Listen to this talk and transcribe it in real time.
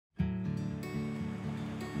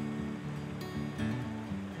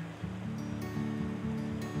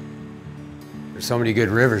so many good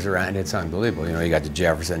rivers around, it's unbelievable. You know, you got the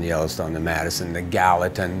Jefferson, the Yellowstone, the Madison, the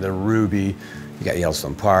Gallatin, the Ruby, you got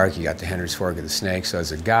Yellowstone Park, you got the Henry's Fork of the Snake. So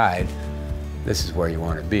as a guide, this is where you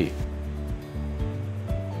want to be.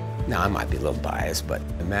 Now, I might be a little biased, but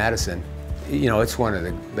the Madison, you know, it's one of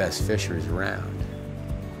the best fisheries around.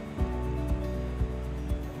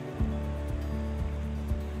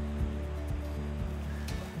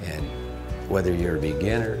 And whether you're a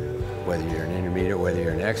beginner, whether you're an intermediate, whether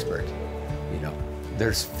you're an expert, you know,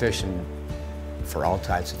 there's fishing for all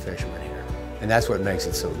types of fishermen here. And that's what makes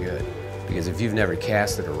it so good. Because if you've never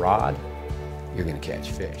casted a rod, you're going to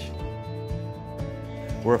catch fish.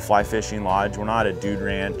 We're a fly fishing lodge. We're not a dude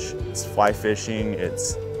ranch. It's fly fishing,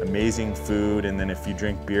 it's amazing food, and then if you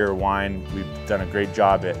drink beer or wine, we've done a great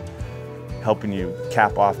job at helping you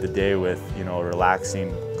cap off the day with, you know, a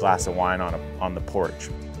relaxing glass of wine on the porch.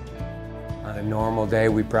 On a normal day,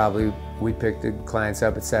 we pick the clients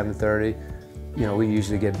up at 7:30. You know, we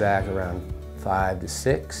usually get back around 5 to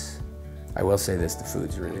 6. I will say this, the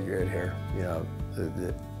food's really good here. You know,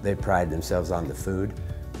 they pride themselves on the food.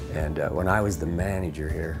 And when I was the manager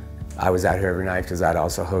here, I was out here every night because I'd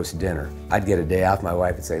also host dinner. I'd get a day off, my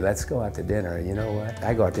wife would say, let's go out to dinner. And you know what?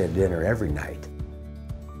 I go out to dinner every night.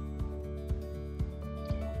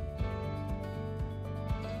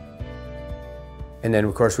 And then,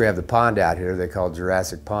 of course, we have the pond out here they call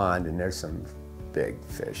Jurassic Pond, and there's some big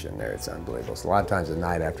fish in there. It's unbelievable. So a lot of times at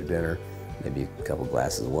night after dinner, maybe a couple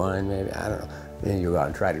glasses of wine, maybe, I don't know. Then you go out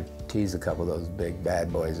and try to tease a couple of those big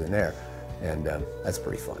bad boys in there, and that's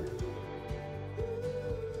pretty fun.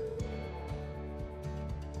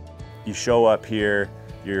 You show up here,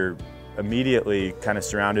 you're immediately kind of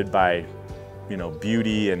surrounded by, you know,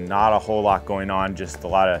 beauty and not a whole lot going on, just a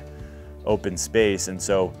lot of open space. And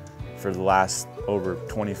so for the last over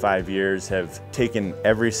 25 years have taken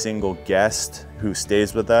every single guest who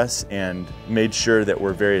stays with us and made sure that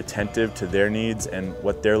we're very attentive to their needs and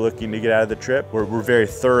what they're looking to get out of the trip. We're very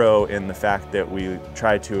thorough in the fact that we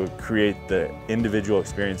try to create the individual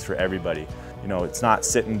experience for everybody. You know, it's not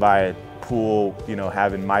sitting by a pool, you know,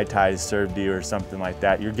 having Mai Tais served to you or something like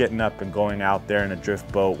that. You're getting up and going out there in a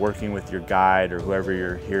drift boat, working with your guide or whoever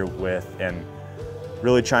you're here with, and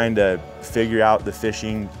really trying to figure out the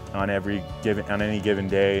fishing on any given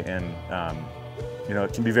day. And you know,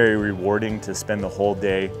 it can be very rewarding to spend the whole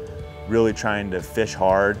day really trying to fish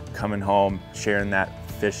hard, coming home, sharing that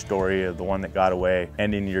fish story of the one that got away,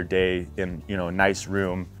 ending your day in, you know, a nice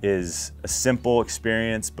room is a simple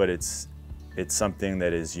experience, but it's something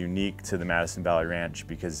that is unique to the Madison Valley Ranch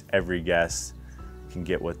because every guest can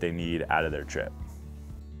get what they need out of their trip.